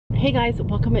Hey guys,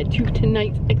 welcome to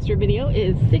tonight's extra video. It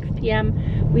is 6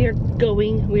 p.m. We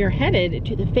are headed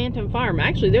to the Phantom Farm.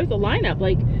 Actually, there's a lineup.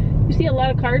 Like, you see a lot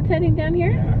of cars heading down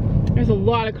here? There's a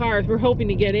lot of cars. We're hoping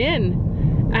to get in.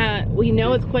 We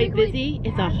know it's quite busy.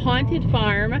 It's a haunted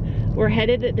farm. We're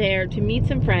headed there to meet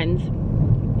some friends.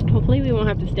 Hopefully we won't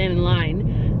have to stand in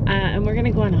line. And we're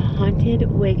gonna go on a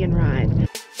haunted wagon ride.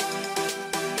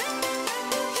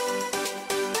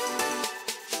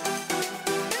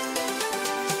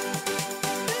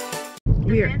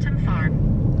 Phantom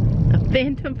Farm. A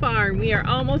Phantom Farm. We are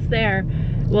almost there.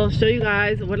 We'll show you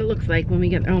guys what it looks like when we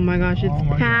get. Oh my gosh, it's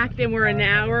packed and we're an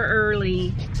hour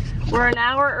early. We're an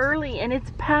hour early and it's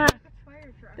packed.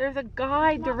 There's a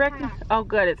guy directing. Oh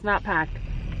good, it's not packed.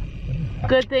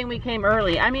 Good thing we came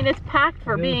early. I mean, it's packed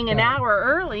for being an hour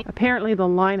early. Apparently the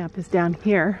lineup is down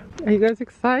here. Are you guys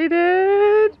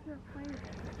excited?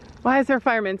 Why is there a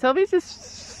fireman? Sylvie's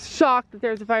just shocked that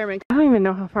there's a fireman. I don't even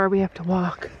know how far we have to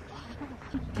walk.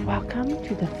 Welcome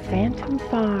to the Phantom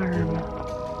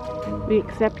Farm. We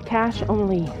accept cash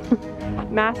only.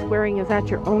 Mask wearing is at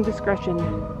your own discretion.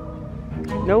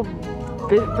 No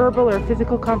verbal or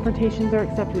physical confrontations are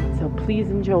accepted, so please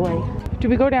enjoy. Do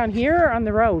we go down here or on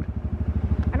the road?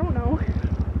 I don't know.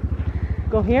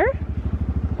 Go here?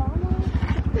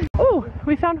 Oh,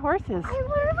 we found horses. I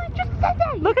literally just said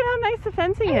that. Look at how nice the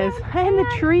fencing is. And the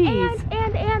trees.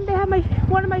 And they have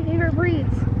one of my favorite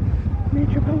breeds.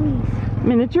 Miniature ponies.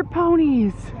 Miniature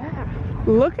ponies. Yeah.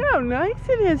 Look how nice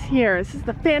it is here. This is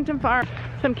the Phantom Farm.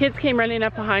 Some kids came running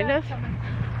up behind us.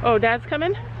 Oh, Dad's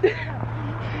coming?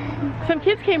 Some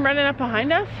kids came running up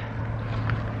behind us.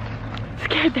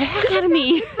 Scared the heck out of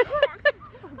me.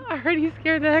 Already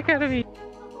scared the heck out of me.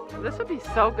 This would be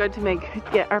so good to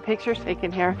get our pictures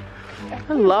taken here.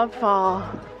 I love fall.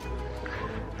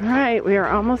 All right, we are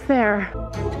almost there.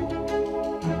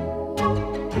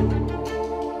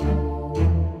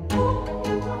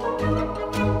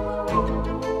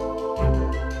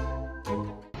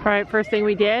 All right, first thing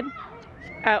we did,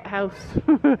 outhouse.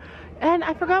 And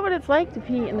I forgot what it's like to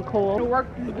pee in the cold. To work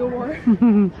the door.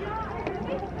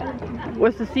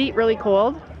 Was the seat really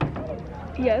cold?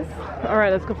 Yes. All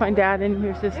right, let's go find Dad and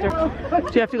your sister.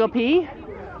 Do you have to go pee?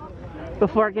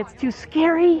 Before it gets too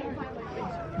scary?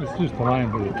 It's just a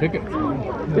line for the tickets.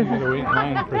 Then you gotta wait in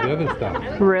line for the other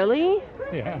stuff. Really?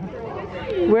 Yeah.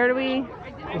 Where do we?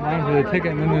 The line for the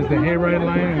ticket, and then there's the hayride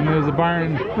line, and there's the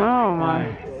barn. Oh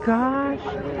my gosh.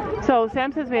 So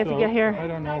Sam says we have to get here. I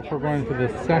don't know if we're going for the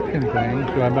second thing.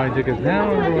 Do I buy tickets now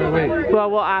or do I wait?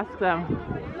 Well, we'll ask them.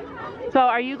 So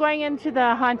are you going into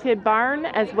the haunted barn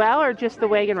as well, or just the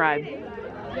wagon ride?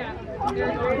 Yeah.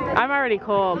 I'm already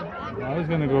cold. I was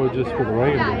going to go just for the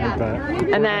wagon ride,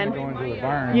 but and then go into the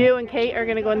barn. You and Kate are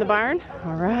going to go in the barn?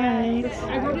 All right.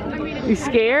 You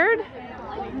scared?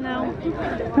 No.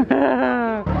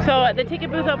 So the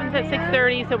ticket booth opens at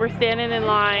 6:30, so we're standing in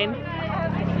line.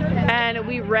 And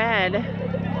we read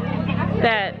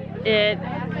that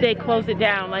they closed it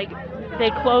down. Like,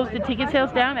 they closed the ticket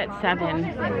sales down at 7.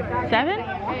 7?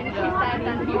 No.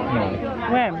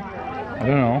 When? I don't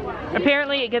know.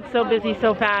 Apparently it gets so busy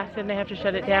so fast and they have to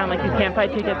shut it down. Like, you can't buy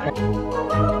tickets.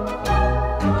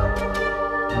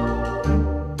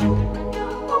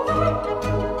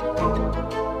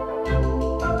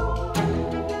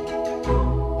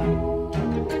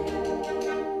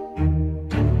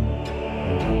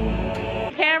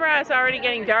 It's already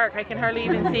getting dark. I can hardly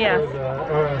even see us.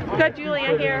 We've got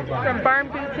Julia here from Barn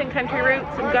Boots and Country Roots.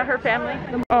 We've got her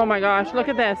family. Oh my gosh, look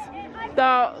at this.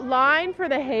 The line for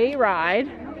the hay ride.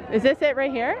 Is this it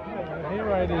right here? The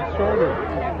hayride is shorter.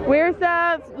 Where's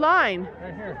the line?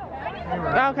 Right here.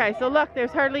 Okay, so look,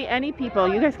 there's hardly any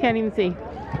people. You guys can't even see.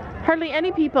 Hardly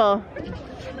any people.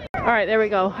 All right, there we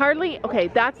go. Hardly, okay,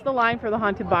 that's the line for the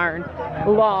haunted barn.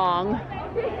 Long.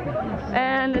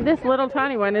 And this little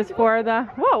tiny one is for the,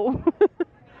 whoa,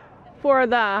 for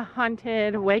the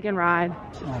haunted wagon ride.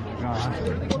 Oh my gosh.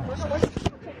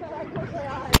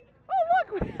 Oh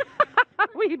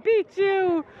look, we beat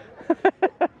you.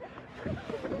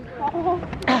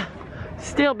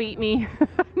 Still beat me.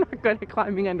 I'm not good at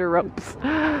climbing under ropes.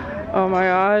 Oh my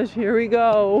gosh, here we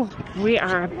go. We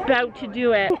are about to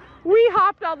do it. We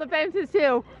hopped all the fences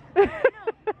too.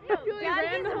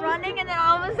 Dad was running and then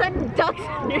all of a sudden ducks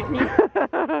underneath.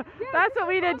 That's what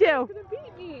we did too.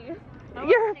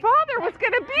 Your father was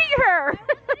gonna beat her. I was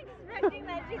like expecting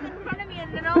that she's in front of me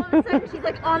and then all of a sudden she's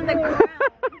like on the ground.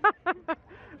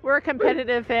 We're a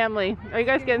competitive family. Are you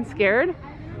guys getting scared?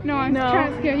 No, I'm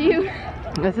trying to scare you.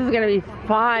 This is gonna be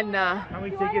fun. How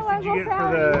many tickets did you get for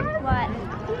the...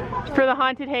 What? For the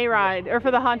haunted hayride, or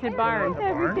for the haunted barn?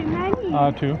 Everything I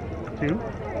need. 2. 2?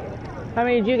 How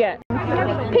many did you get?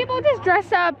 People just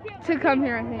dress up to come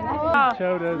here, I think. Oh,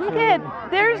 look at,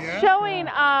 they're showing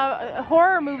a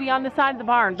horror movie on the side of the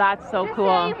barn. That's so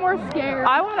cool. We're scared.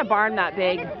 I want a barn that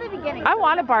big. I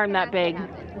want a barn that big.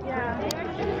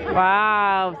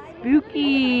 Wow,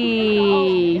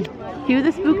 spooky. Cue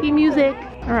the spooky music.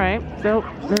 All right, so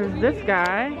there's this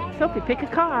guy. Sophie, pick a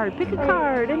card. Pick a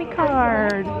card, any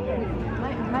card.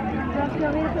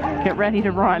 Get ready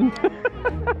to run.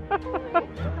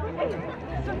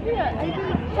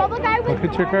 Look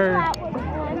at your card.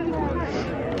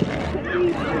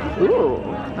 Ooh,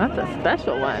 that's a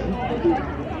special one.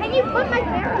 Can you put my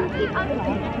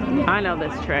pharaoh? I know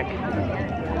this trick.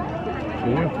 Do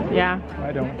you? Yeah.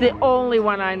 I don't. The only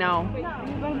one I know.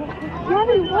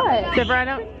 Gabby, what? Except for I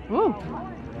don't. Ooh.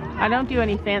 I don't do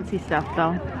any fancy stuff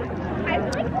though.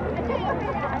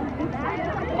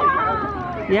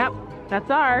 Yep, that's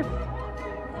ours.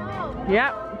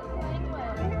 Yep.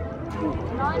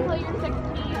 Not until you're 16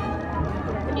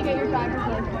 when you get your driver's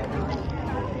license.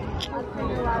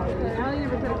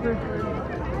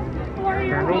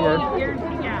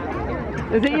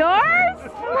 Is it yours?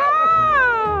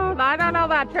 Wow! I don't know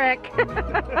that trick.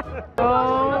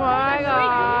 Oh my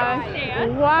gosh.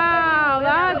 Wow,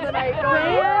 that's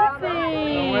fancy.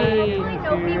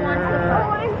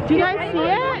 Do you guys see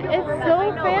it? It's so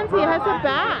fancy. It has a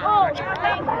bat.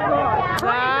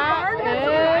 That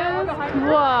is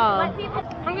cool.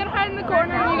 I'm gonna hide in the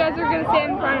corner and you guys are gonna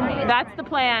stand in front of me. That's the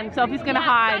plan. Sophie's gonna So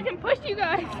I hide. can push you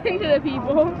guys into the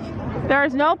people.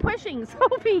 There's no pushing,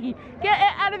 Sophie. Get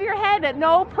it out of your head.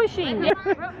 No pushing.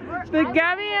 The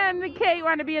Gabby and the Kate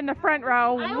want to be in the front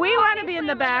row. We want to be in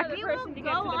the back. We will go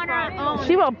on our own.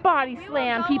 She will body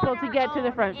slam people to get to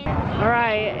the front. All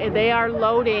right, they are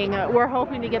loading. We're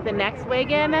hoping to get the next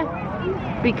wagon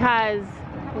because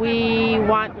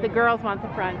the girls want the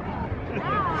front.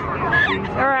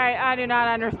 All right, I do not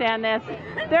understand this.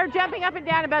 They're jumping up and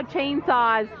down about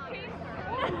chainsaws.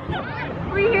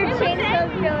 We hear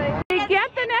chainsaws going.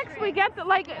 We get the,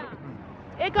 like,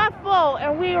 it got full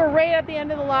and we were right at the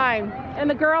end of the line. And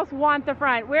the girls want the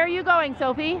front. Where are you going,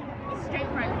 Sophie? Straight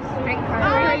front. Straight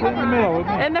front. In the middle.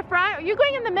 In the front? Are you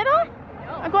going in the middle?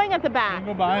 I'm going at the back.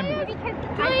 Go behind me.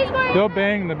 Julie's going. They'll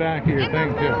bang the back of your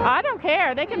thing too. I don't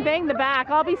care. They can bang the back.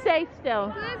 I'll be safe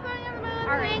still.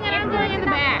 And I'm going in the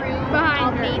back.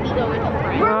 Behind her. Maybe go in the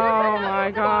front. Oh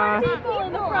my gosh. People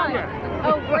in the front.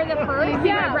 Oh, we're the first?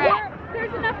 Yeah,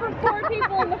 there's enough for 4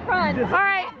 people in the front. All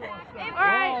right. All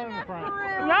right.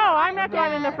 No, I'm not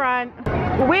going in the front.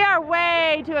 We are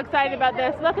way too excited about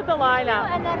this. Look at the lineup.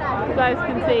 You guys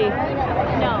can see.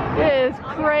 No. It is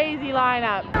crazy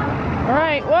lineup. All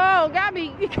right. Whoa,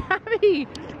 Gabby.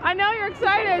 I know you're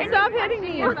excited. Stop hitting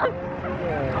me. You're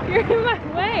in my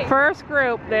way. First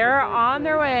group. They're on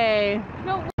their way.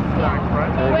 No.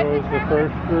 There goes the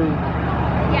first group.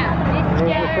 Yeah.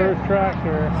 There's the first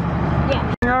tractor.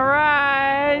 All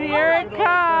right. Here it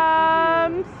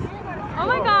comes. Oh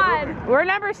my God. We're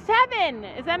number 7.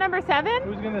 Is that number 7?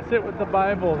 Who's gonna sit with the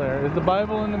Bible there? Is the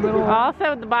Bible in the middle? I'll sit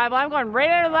with the Bible. I'm going right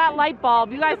under that light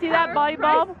bulb. You guys see that light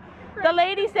bulb? The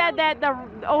lady said that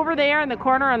over there in the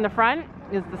corner on the front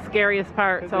is the scariest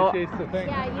part. So They chase the thing.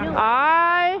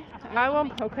 I will.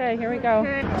 Okay, here we go.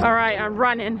 All right, I'm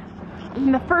running.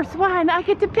 I'm the first one. I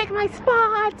get to pick my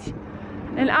spot.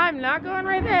 And I'm not going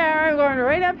right there. I'm going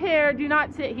right up here. Do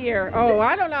not sit here. Oh,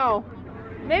 I don't know.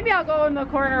 Maybe I'll go in the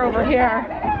corner over here.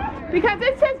 Because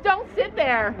it says don't sit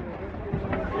there.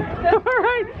 All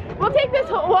right, we'll take this.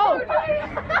 Whoa.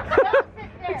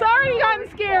 It's already gotten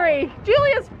scary.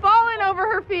 Julia's fallen over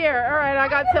her fear. All right, I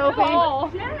got Sophie.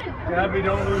 Gabby,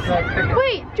 don't lose that ticket.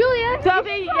 Wait, Julia.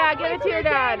 Sophie, yeah, give it to your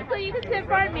dad. So you can sit in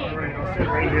front of me.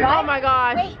 Oh my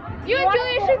gosh. You and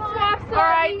Julia should swap. All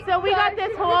right, so we got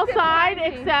this whole side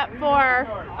except for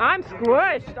I'm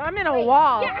squished. I'm in a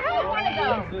wall. Yeah, I want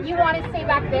to go. You want to stay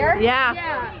back there? Yeah.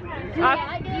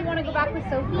 Yeah. Do you want to go back with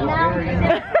Sophie now?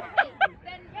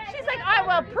 She's like, I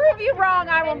will prove you wrong.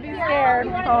 I won't be scared.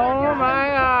 Oh my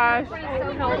gosh.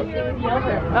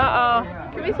 Uh-oh.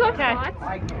 Can we swap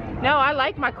spots? No, I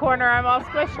like my corner. I'm all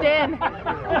squished in.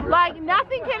 Like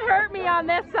nothing can hurt me on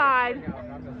this side.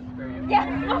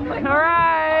 All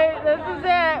right, this is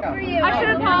it. I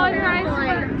should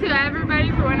apologize to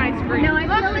everybody for when I screamed. No, I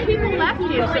feel like People left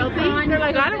you, Sophie. They're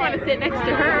like, I don't want to sit next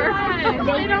to her.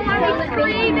 They don't want me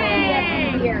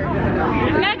screaming.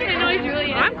 I'm not gonna annoy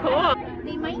Julia. I'm cool.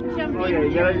 They might jump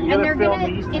in and they're gonna,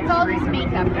 it's all this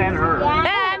makeup. And her.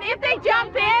 And if they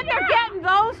jump in, they're getting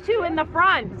those 2 in the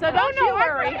front. So don't you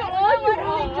worry.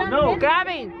 Oh, No,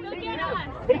 Gabby.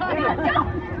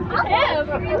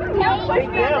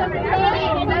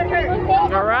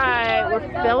 All right, we're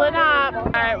filling up.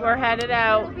 All right, we're headed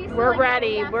out. We're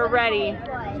ready. We're ready. I'm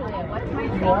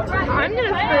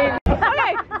gonna scream.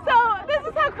 Okay, so this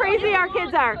is how crazy our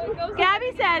kids are.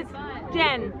 Gabby says,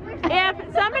 Jen, if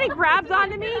somebody grabs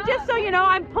onto me, just so you know,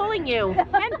 I'm pulling you.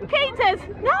 And Kate says,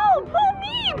 no, pull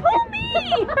me, pull me.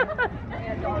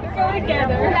 Go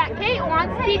together. That Kate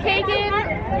wants to be taken.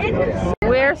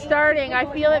 We're starting. I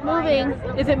feel it moving.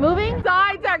 Is it moving?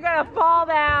 Sides are gonna fall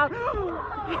down.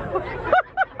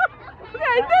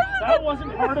 Okay, That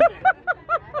wasn't part of it.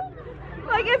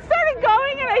 Like it started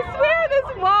going, and I swear this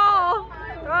wall.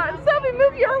 Sophie,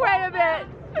 move your way a bit.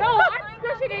 No, I'm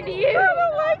pushing into you. I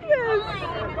don't like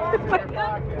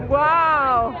this.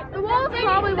 Wow. The walls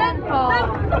probably won't fall.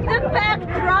 The back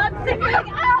drops and you're like,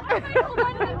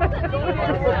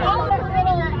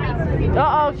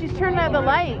 Uh-oh, she's turning out the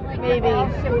light, maybe. Oh.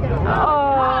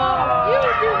 You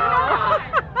do not.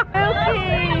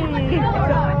 Sophie.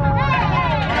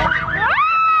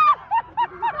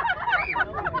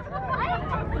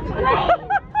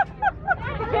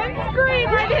 Didn't scream.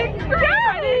 I didn't scream. I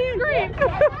didn't scream. He's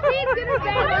gonna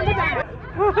bang on the back.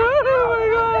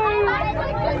 Oh my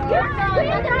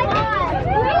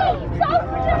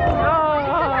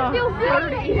God. Feel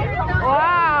dirty.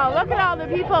 Wow, look at all the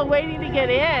people waiting to get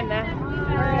in.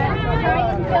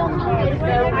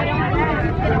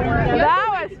 That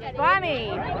was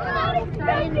funny.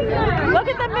 Look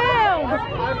at the move.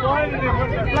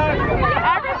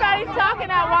 Everybody's talking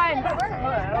at once.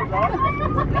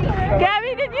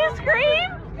 Gabby, did you scream?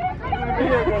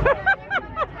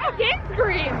 I did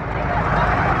scream.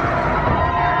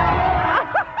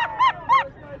 That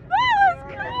was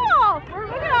cool.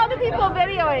 Look at all the people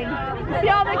videoing. See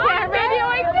all the cameras?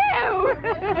 Videoing too.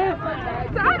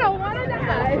 So I don't want to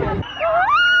die.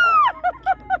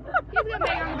 He's gonna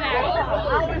bang on the back.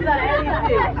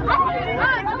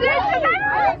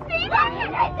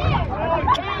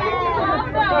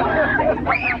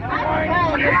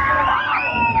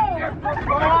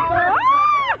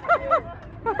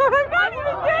 I'm not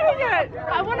even getting it.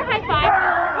 I want to high five.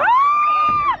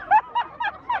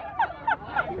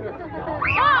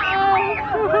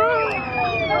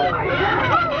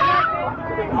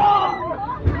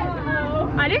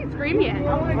 I didn't scream yet.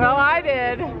 Well, I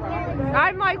did.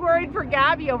 I'm like worried for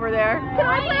Gabby over there. Can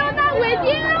I play on that with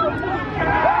you?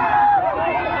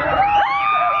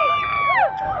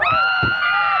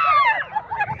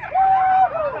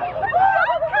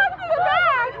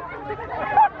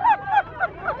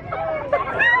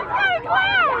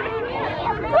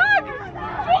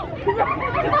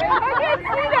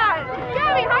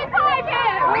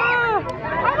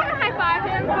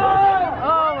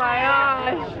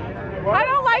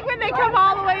 Come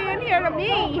all the way in here to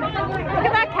me. Look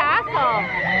at that castle.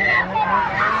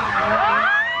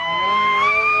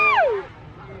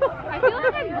 I feel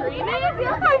like I'm dreaming. I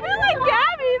feel like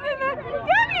Gabby and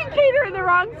Kate are in the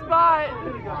wrong spot.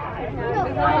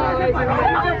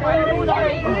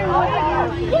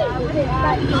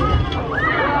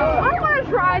 I want to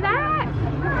try that.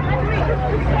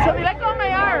 So let go of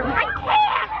my arm. I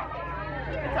can't.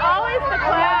 It's always the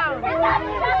clown.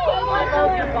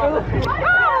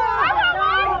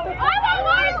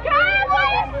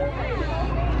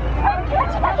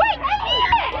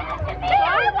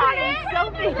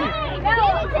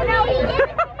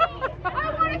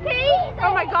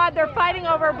 Oh my God, they're fighting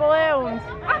over balloons.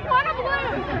 I want a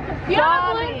balloon. You have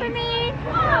a balloon for me?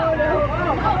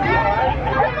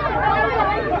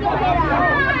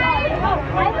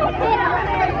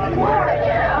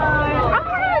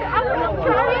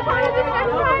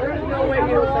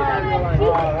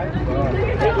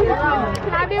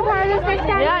 Can I be a part of this next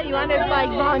time? Yeah, you want to like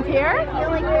volunteer?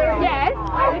 Yes.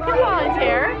 You can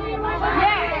volunteer.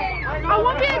 Yes. I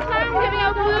want to be a clown giving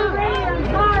out balloons.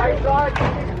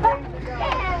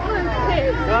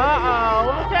 Uh-oh.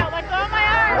 Watch out, let go of my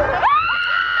arm.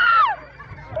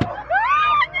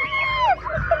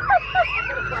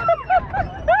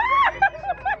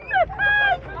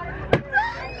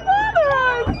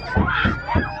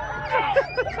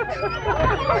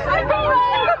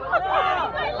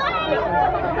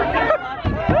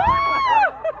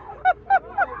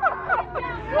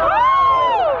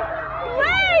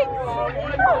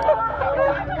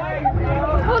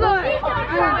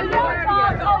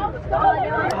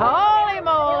 Holy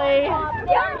moly!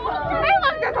 Hey,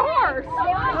 look, there's a horse.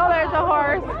 Oh, there's a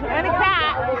horse and a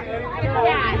cat.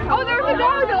 Yeah. Oh, there's a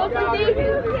dog.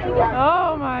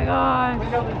 Oh my gosh.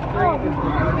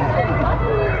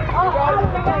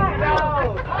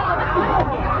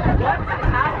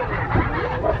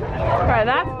 Alright,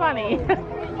 that's funny.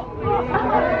 I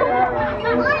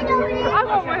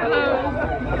want one of those.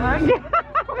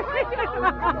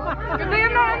 Good thing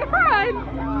I'm not in the front.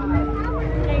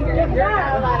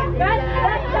 That's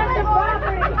the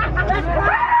property.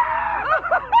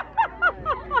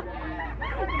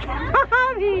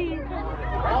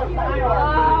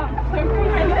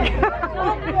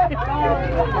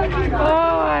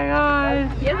 Oh my gosh.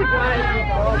 He has a gun.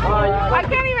 I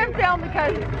can't even film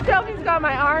because Sophie's got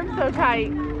my arm so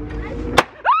tight.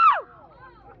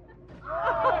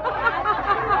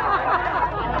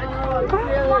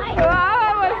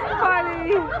 That was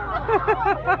funny.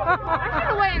 I should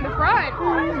have went in the front.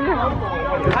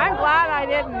 I'm glad I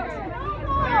didn't.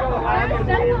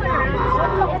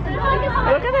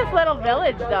 Look at this little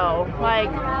village though.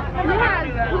 Like, Yeah,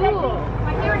 it's cool.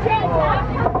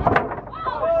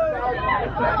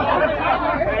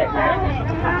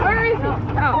 Where is he?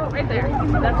 Oh, right there.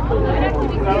 That's cool.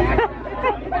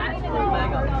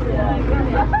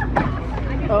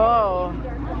 oh.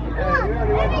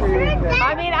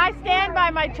 I mean, I stand by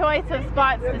my choice of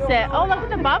spots to sit. Oh, look at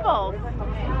the bubbles.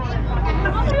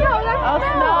 Oh,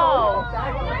 snow.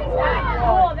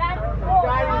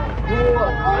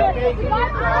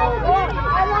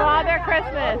 Father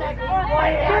Christmas.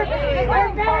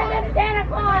 We're better than Santa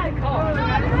Claus.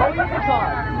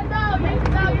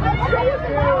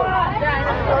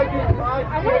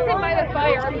 I want to sit by the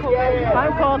fire. I'm cold.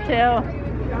 I'm cold too.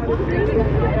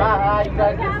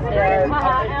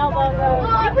 Elbow goes.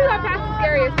 I think we got past the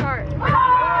scariest part.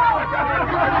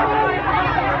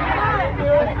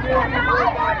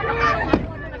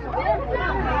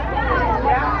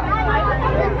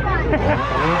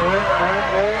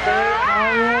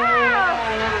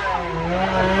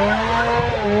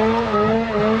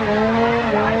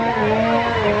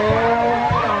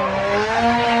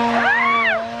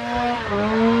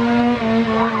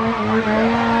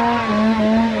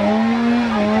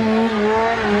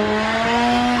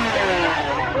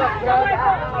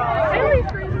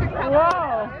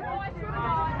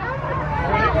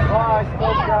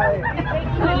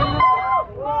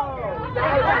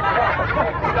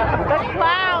 The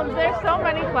clowns, there's so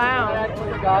many clowns.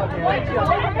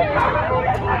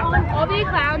 I'll be a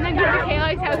clown, then go to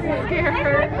Kayla's house and scare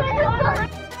her.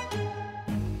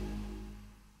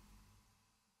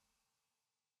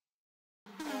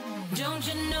 Don't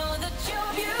you know that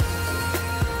you're beautiful?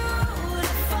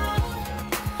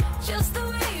 Just the